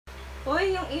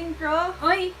Uy, yung intro.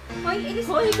 Hoy, ilis.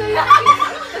 Hoy, kayo yung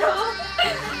intro.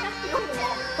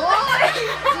 Hoy,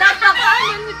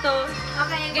 napakaano nito.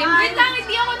 Okay, Wait lang,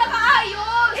 hindi ako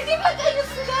nakaayos. Hindi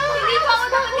mag-ayos ka. Hindi pa ako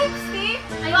naka-lipstick.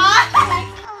 Ayun.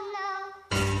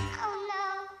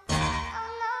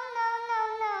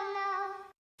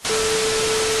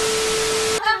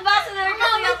 Ambassador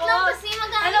kasi ako. Kasi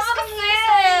mag-ayos Ano ba kasi?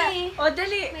 O,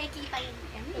 dali. May kita yun.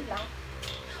 Wait lang.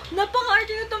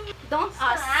 Napaka-arte nyo itong... Don't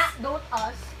us. Don't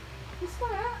us. Is ka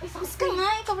nga. Is ka nga,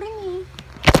 ikaw rin eh.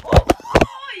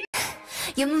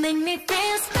 You make me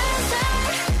feel special.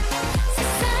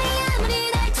 세상에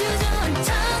아무리 날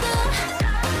주저앉혀도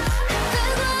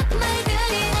그곳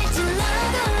말들이 날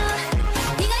질러도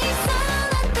네가 있어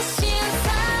난 뜻이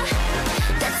없어.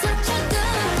 That's what you do.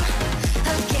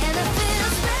 How can I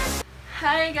feel special?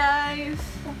 Hi guys.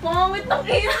 Pangit ng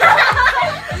intro.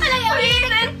 Alay,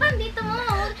 ulit. Dito mo.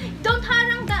 Don't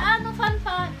harang the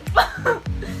fun.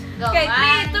 Go, Okay,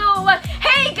 3, 2, 1.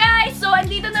 Hey guys! So,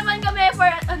 andito naman kami for,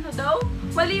 ano daw?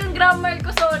 Mali yung grammar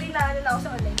ko. Sorry na, ako sa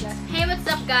online class. Hey, what's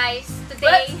up guys?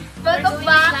 Today, we're Welcome doing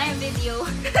back. this live video.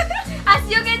 As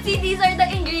you can see, these are the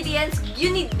ingredients.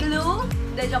 You need glue.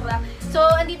 Hindi, joke lang. So,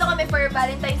 andito kami for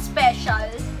Valentine's special.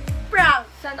 Prank!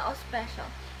 Sana all special.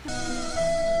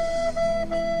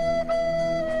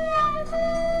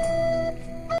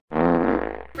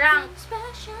 Prank.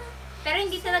 Special. Pero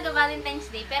hindi talaga Valentine's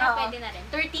Day, pero pwede na rin.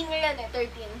 13 ngayon eh,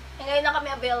 13. Ngayon na kami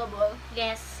available.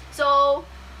 Yes. So,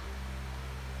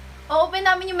 open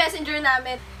namin yung messenger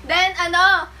namin. Then,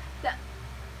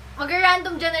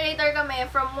 mag-random generator kami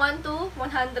from 1 to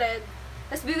 100.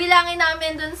 Tapos, bibilangin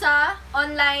namin dun sa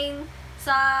online,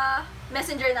 sa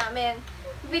messenger namin.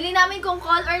 Bili namin kung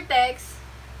call or text.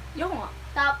 Yung nga.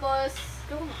 Tapos,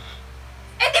 yung nga.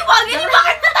 Eh, di ba? Ganyan,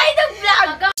 bakit na tayo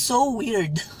nag-vlog? So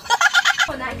weird.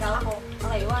 Ako na, ikaw ako.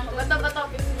 Okay, 1, 2, bato.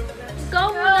 Go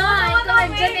muna! Ikaw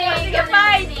nandiyan eh. Sige,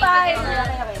 5.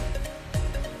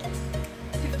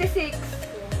 56.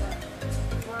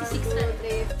 56 na.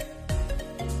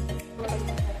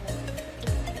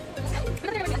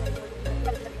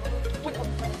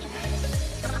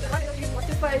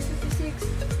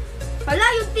 56. Hala,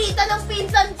 yung tita ng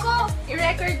pinsan ko!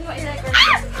 I-record mo. I-record.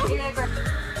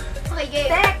 Okay,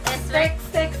 game. Text.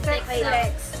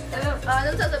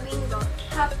 Anong sasabihin ko?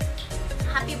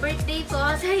 Happy birthday po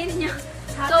sa inyo.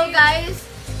 So guys,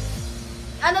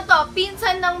 ano to?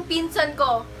 Pinsan ng pinsan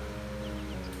ko.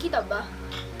 Kita ba?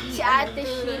 Si Ate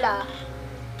Sheila.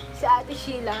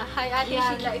 Hi Ate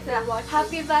Sheila, if you watch.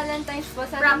 Happy Valentine's po.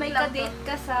 Sana Prank may lang ka-date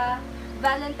ka sa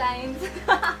Valentine's.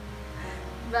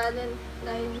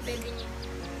 Valentine's Pwede niyo.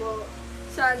 po.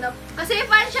 Sana. Kasi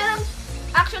fan siya ng...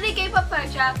 Actually, K-pop fan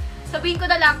siya. Sabihin ko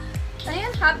na lang,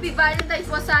 ayun, Happy Valentine's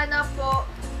po. Sana po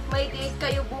may date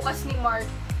kayo bukas ni Mark.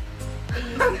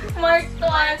 Mark to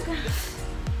Mark.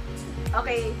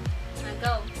 Okay.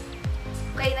 Go.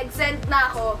 Okay, nag-send na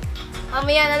ako.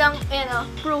 Mamaya na lang, ayan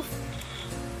proof.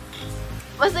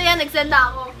 Basta yan, nag-send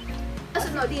na ako.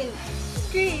 Asan din?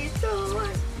 3, 2,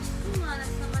 1.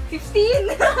 Malas naman.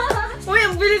 15! Uy,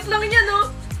 ang bilis lang niya, no?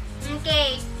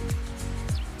 Okay.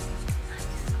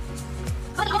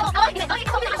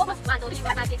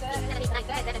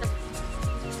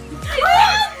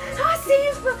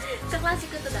 Safe! Kaklase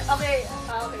ko to dati. Okay.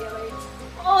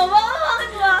 Oh,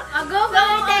 bakit ba? Go, So,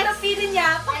 ang napili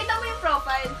niya, pakita mo yung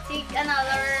profile. Take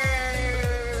another...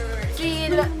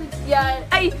 Yan.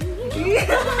 Ay!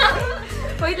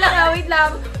 Wait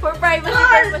lang. For privacy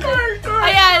purposes.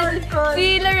 Ayan. Si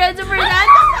Lorenzo Fernandez.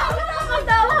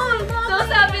 So,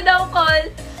 sabi daw, call.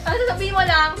 Ang sasabihin mo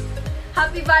lang,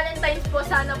 Happy Valentine's po.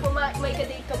 Sana po may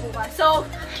ka-date ka bukas. So,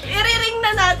 i-ring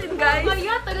na natin, guys. Oh my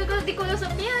God, talaga di ko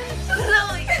nasap yan.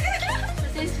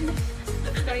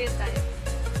 Kaya tayo.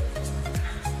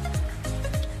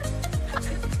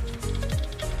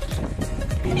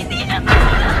 Hindi na ba?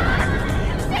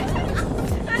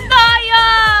 Ang daya!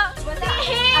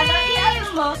 Ano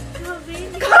mo?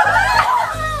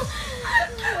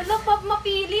 Wala pa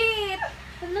mapilit.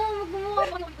 Ano, magmumukha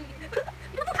pa.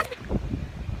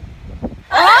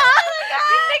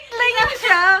 Tinekling lang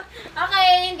siya.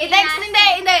 Okay, I-text, hindi.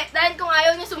 Dahil kung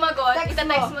ayaw niyo sumagot,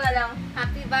 ita-text mo na lang.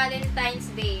 Happy Valentine's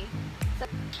Day.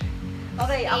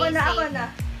 Okay, ako na.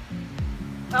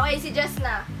 Okay, si Jess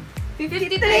na.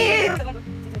 53!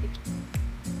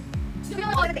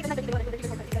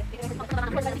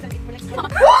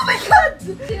 Oh my God!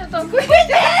 Sino to?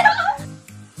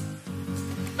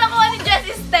 Nakuha ni Jess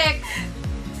is text.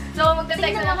 So,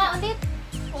 magta-text na lang siya. ulit.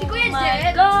 Si Kuya Oh my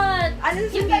Jess. God! Ano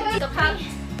Yung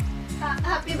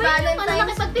Happy Diba yung Valentine's.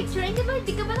 nakipag-picture? Hindi ka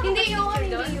ba Hindi yun, nakipag-picture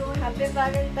doon? hindi yun. Happy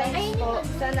Valentine's Ayun po. yun.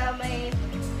 Sana may...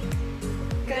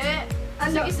 Hindi.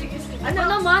 sige. Ano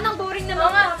naman? Ang boring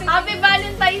naman. Mga Happy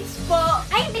Valentines po.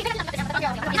 Ay, hindi ka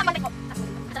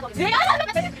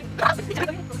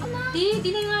Di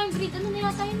na nga yung grade. Ano na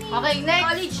yata yun eh? Okay, next.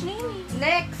 College na yun eh.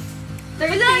 Next.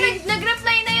 30. Wala,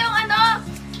 nag-reply na yung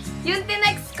yung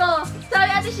tinext ko. Sabi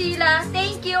Ate Sheila,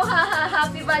 thank you, haha,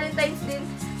 happy Valentine's din.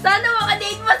 Sana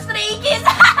makadate mo Stray Kids.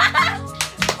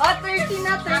 Oh, 30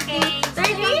 na, 30. Okay.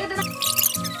 30?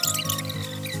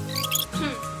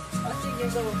 Oh, sige,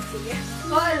 go. Sige.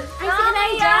 Call. Ay, sige na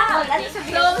yan. Oh, ano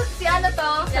sabihin? So, si ano to?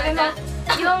 Sabi mo.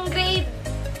 Yung grade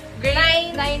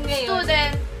 9 ngayon.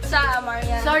 student sa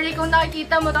Marian. Sorry kung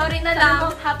nakikita mo. Sorry na Sabi lang. mo,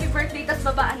 happy birthday, tas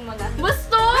babaan mo na.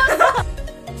 Bustos!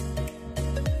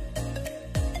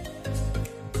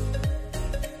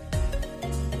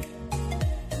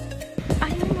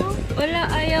 Ayaw mo? Wala,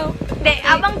 ayaw. Hindi,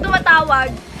 abang tumatawag,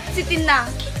 si Tina.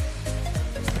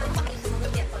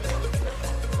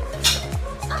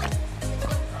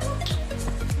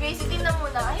 Okay, si Tina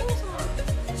muna. Ayaw mo sumunod.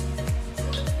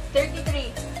 33.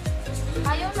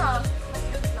 Ayaw na.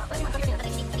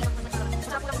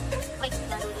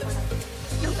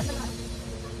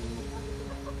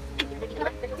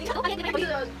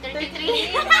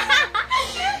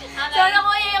 Sana ko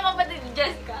yung kapatid ni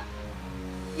Jessica.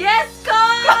 Yes,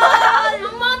 call!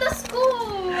 Umadas ko!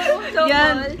 So,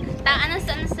 Yan. Ano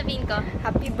sabihin ko?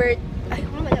 Happy birthday. Ay,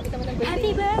 malapit naman ang birthday.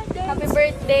 Happy birthday! Happy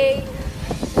birthday.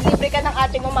 Libre ka ng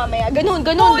ate mo mamaya. Ganun.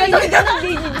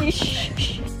 Shh.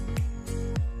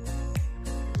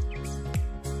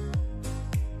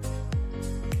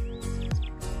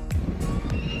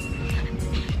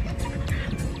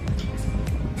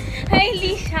 Hi,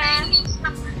 Lisha!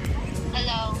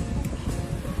 Hello.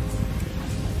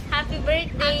 Happy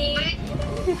birthday!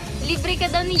 Libre ka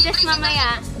daw ni Jess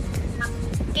mamaya.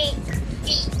 Cake.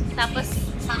 Tapos,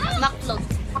 McFloat.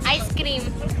 Ice cream.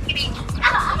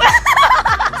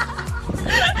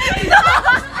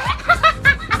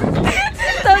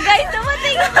 So guys,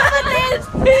 dumating ang kapatid.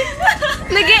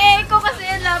 Nag-e-echo kasi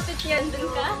ang lapit yan. Dun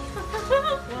ka?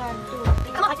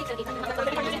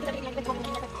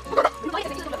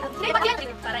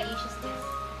 Para issues din.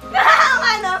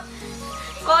 Ano?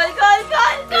 Call!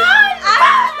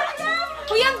 Ah!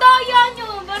 Uy, ang daya nyo!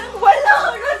 Parang Wala!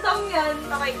 Random yan.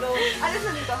 Okay, go. Ano sa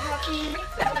dito? Happy...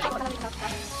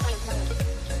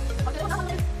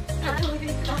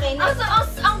 Okay,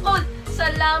 next. Ang code.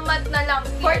 Salamat na lang.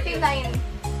 49.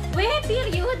 wait,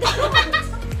 period.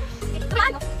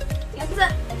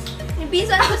 Yung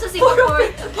pinsan ko sa Singapore.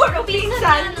 Puro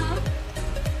pinsan. Ano?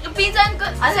 Yung pinsan ko,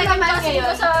 Ano second naman cousin ngayon?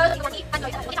 ko sa...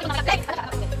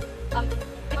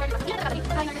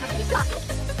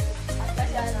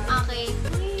 Okay.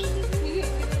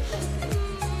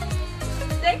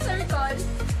 Text or call?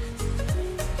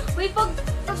 Wait, pag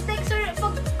text or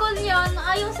pag call yan,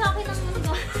 ayaw sa akin ang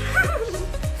ano.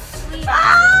 Wait.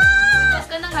 Huwag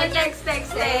ka nang ganyan.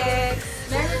 Text.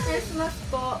 Merry Christmas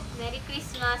po. Merry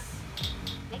Christmas.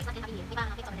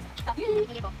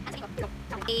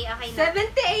 Okay, okay na.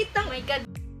 78 ang... Oh my God.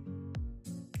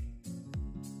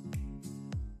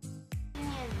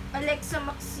 Alexa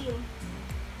Maxine.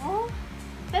 Oh,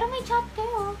 pero may chat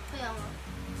kayo. Kaya nga.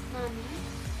 Nani?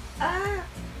 Ah!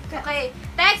 Okay,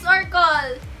 text or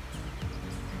call?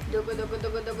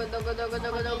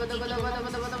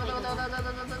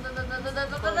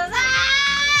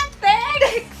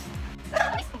 Text!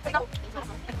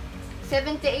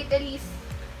 78 Elise.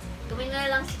 Gawin na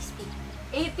lang 60.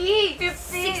 80!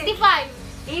 50! 65!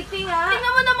 80 nga!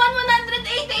 Tingnan mo naman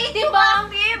 188, diba?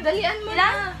 Dalian mo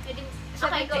na! Pwede,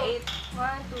 okay, go. 78.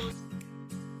 1, 2.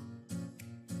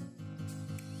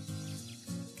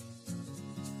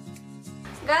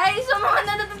 Guys, sa mga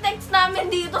nanotext namin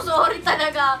dito, sorry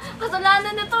talaga.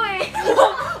 Kasalanan nito eh.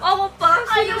 Ako pa!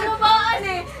 Ayaw mo ba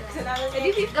eh? Kasalanan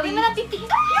Edi 50. Gawin mo na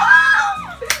 50.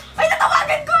 Ay,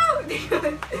 natawagan ko!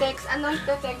 Text, anong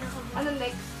text? Anong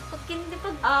next? Pag hindi,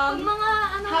 pag Um, mga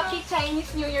ano. Happy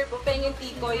Chinese New Year po, pengin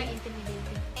tikoy.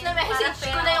 Na-message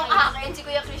ko na yung akin, si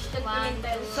Kuya Christian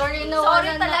Pimentel. Sorry, Sorry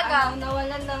nawalan talaga.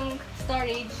 nawalan ng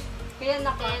storage. Kaya 10,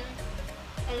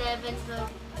 11, 12.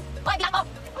 Ay, bilang ko!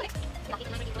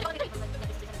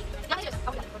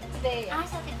 Hindi. Ah,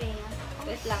 sa Tibea.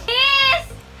 Wait lang. Please!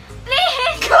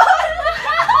 Please!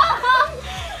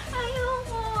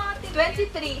 Ayoko, ate.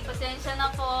 23. Pasensya na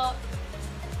po.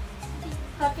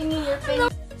 Happy New Year,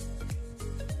 pengin.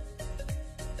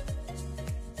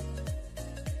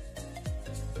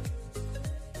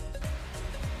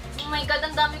 Oh my God,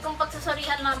 ang dami kong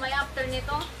pagsasorihan mamaya after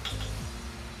nito.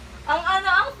 Ang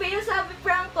fail sabi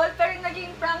prank call, pero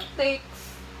naging prank text.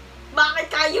 Bakit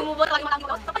kaya mo ba?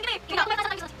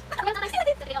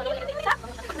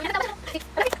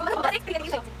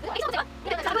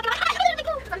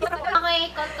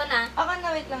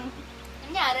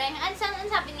 Ano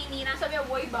sabi ni Nira? Sabi niya,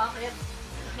 boy, bakit?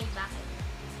 Okay, bakit?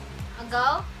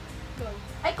 Go?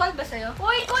 Ay, call ba sa'yo?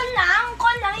 Uy, call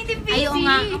lang, hindi busy. Ayaw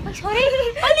nga. Sorry,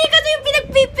 mali ka yung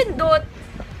pinagpipindot.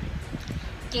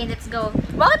 Okay, let's go.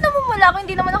 Bakit namumula ako?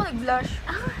 Hindi naman ako nag-blush.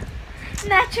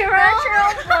 Natural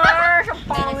blush.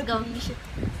 Okay, let's go.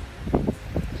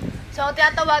 So,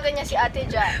 tinatawagan niya si Ate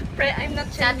Ja. Pre, I'm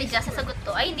not Si sure. Ate Jess, sasagot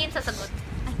to. Ay, hindi yun sasagot.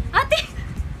 Ay, Ate!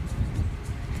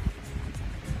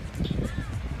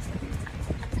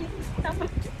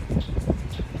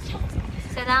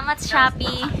 Salamat,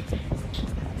 Shopee.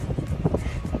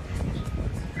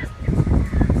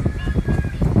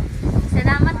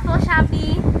 Salamat po,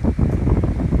 Shopee.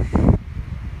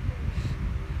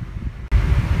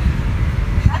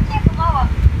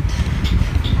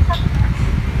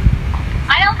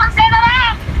 Ayaw pagselo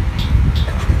lang!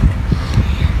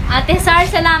 Ate Sar,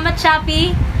 salamat,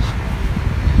 Shopee.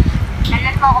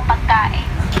 Dalan mo ako pagkain.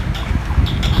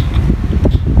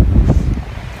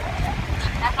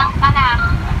 Natang ka lang.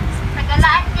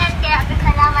 Nagalaan yan, kaya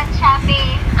salamat,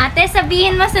 Shopee. Ate,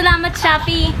 sabihin mo salamat,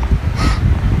 Shopee.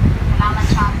 Salamat,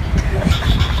 Shopee.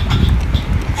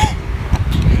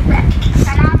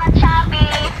 Salamat,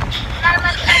 Shopee.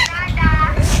 Salamat, Canada.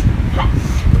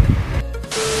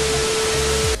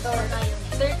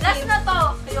 Last na to.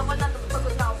 Ayoko na,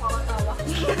 pagod na ako kakatawa.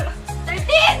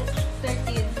 13!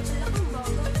 13.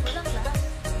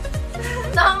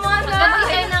 Tama na! Maganda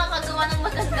kayo nakakagawa ng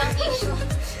magandang issue.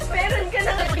 Meron ka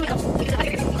na.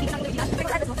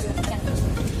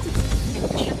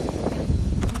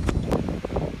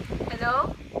 Hello?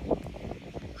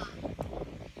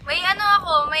 May ano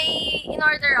ako, may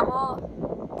in-order ako.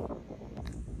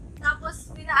 Tapos,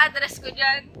 pina-address ko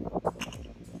dyan.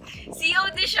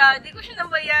 COD siya, di ko siya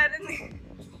nabayaran eh.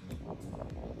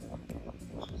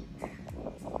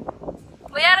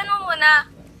 Bayaran mo muna.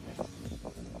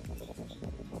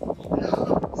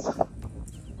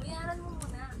 Bayaran mo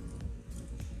muna.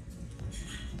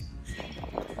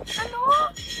 Ano?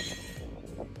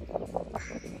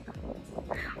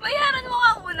 Bayaran mo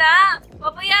nga muna.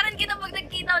 Babayaran kita pag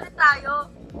nagkita ulit tayo.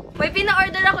 May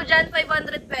pina-order ako dyan,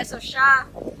 500 pesos siya.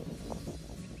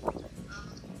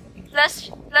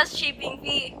 Plus shipping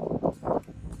fee.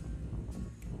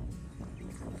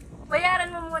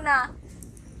 Bayaran mo muna.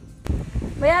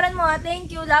 Bayaran mo ha. Thank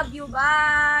you. Love you.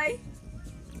 Bye.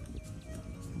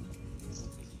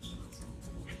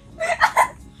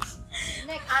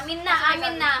 Amin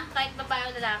na. Kahit babae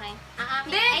o lalaki. Aamin.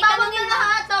 Hindi, Ay, tawag tanongin na mo.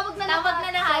 lahat. Tawag na Tawag lahat. na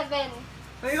lahat.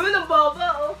 7. Ayun, ang baba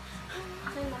oh.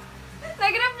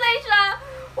 Nag-reply siya.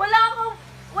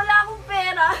 Wala akong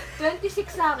pera. 26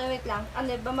 sa akin, wait lang.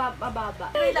 Ano ba mababa?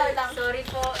 Wait lang. Sorry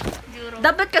po. Juro.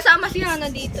 Dapat kasama si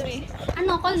Hana dito eh.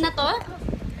 Ano, call na to?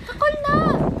 Call na.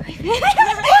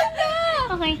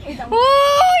 Okay.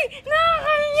 Uy!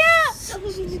 Nakakaya!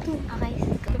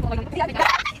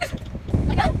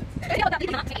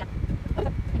 Okay.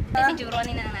 Kasi juro,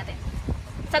 ano na natin.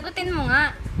 Sagutin mo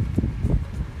nga.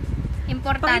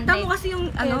 Importante. Pakita mo kasi yung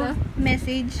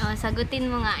message. Oh,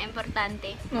 sagutin mo nga.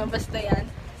 Importante. Oh, basta yan.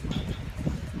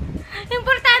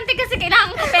 Importante kasi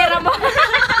kailangan ko pera mo.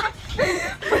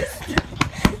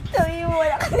 Sabi mo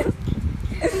wala ka.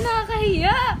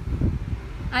 Nakakahiya.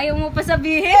 Ayaw mo pa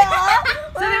sabihin.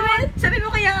 Sabi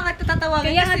mo kaya nga tatawagan.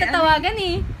 Kaya nga kasi tatawagan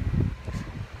eh.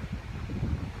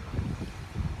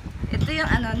 Ito yung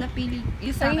napili.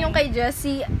 Yung sa Sabi yung kay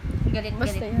Jessie. Galit.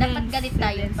 Basta yun. Dapat galit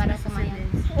tayo para sumayan.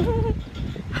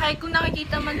 Hi, kung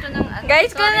nakikita man to ng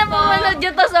Guys, kung sorry po. napapanood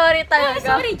yun to, sorry talaga.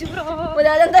 Sorry, Juro.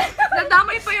 Wala lang tayo.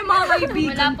 Nadamay pa yung mga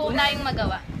kaibigan. Wala po tayong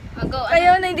magawa. Go.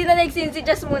 Ayaw na, hindi na nagsin si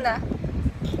Jess muna.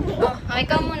 Oh,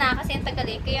 ikaw muna kasi ang tagal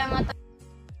eh. Kaya nga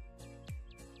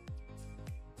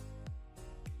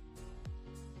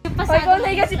Hoy, ikaw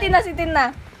na si Tin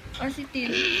na. Or si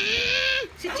Tin.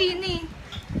 Si Chini.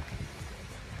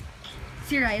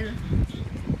 Si Ryle.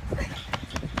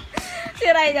 Si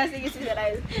Ryle, sige si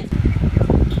Ryle.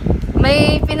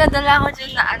 May pinadala ko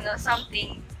dyan na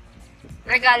something.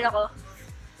 Regalo ko.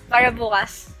 Para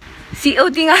bukas.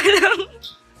 COD nga lang.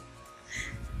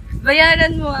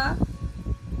 Bayaran mo ah.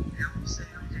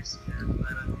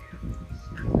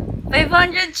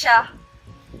 500 siya.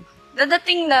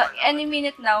 Dadating na, any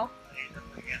minute now.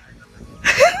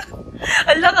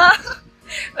 Ala ka.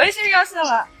 Uy, seryoso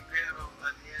nga.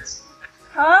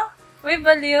 Ha? Uy,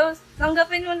 baliw.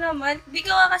 Tanggapin mo naman. Di ka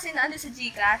nga kasi naano sa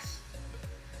Gcash.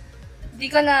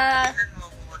 Di ka na...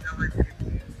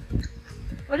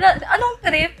 Wala. Anong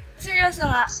trip? Seryoso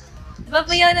nga.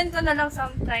 Babayaran ko na lang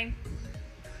sometime.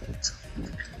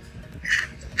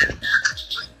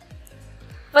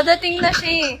 Padating na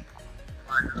siya eh.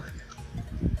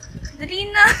 Dali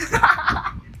na.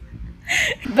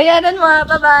 Bayaran mo ha.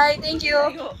 Bye-bye. Thank you.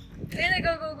 Ayun na,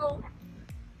 go, go, go.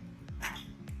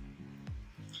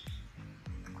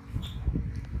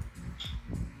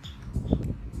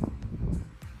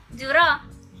 Jura.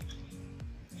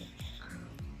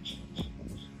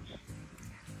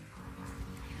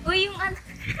 Uy, yung ano.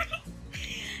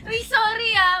 Uy,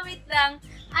 sorry wait lang.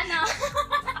 Ano?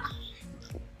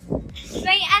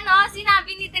 May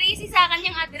sinabi ni Tracy sa akin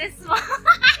yung address mo.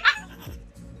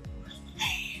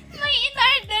 May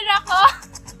in-order ako.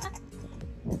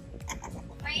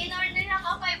 May in-order ako,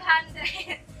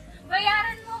 500.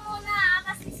 Bayaran mo muna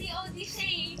kasi COD siya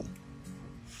eh.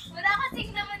 Wala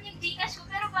kasing naman yung Gcash ko,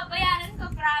 pero babayaran ko,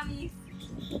 promise.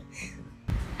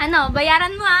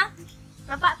 Bayaran mo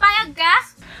Payag ka?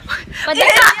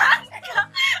 Padala.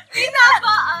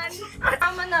 Pinabaan!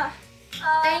 Tama na.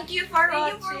 Thank you for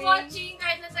watching.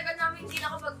 Kahit natagal namin hindi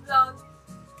nakapag-vlog.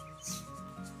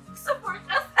 Support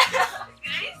us,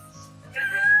 guys.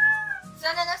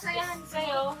 Sana nasayahan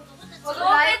kayo.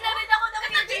 Mag-open na rin ako ng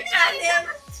YouTube channel.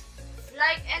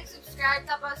 Like and subscribe,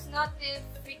 tapos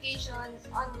notifications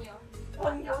on you.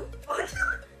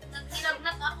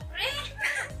 Nagsilagnat ako, pre.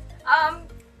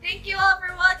 Thank you all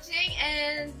for watching,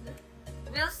 and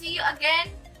we'll see you again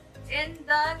in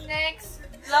the next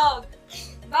vlog.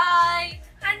 Bye!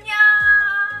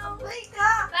 Annyeong! Bye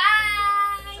ka!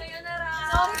 Bye! Sayonara!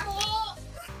 Sorry po!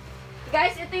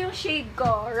 Guys, ito yung shade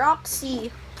ko. Roxy.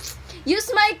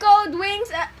 Use my code WINGS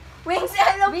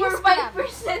for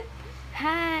 5%.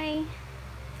 Hi!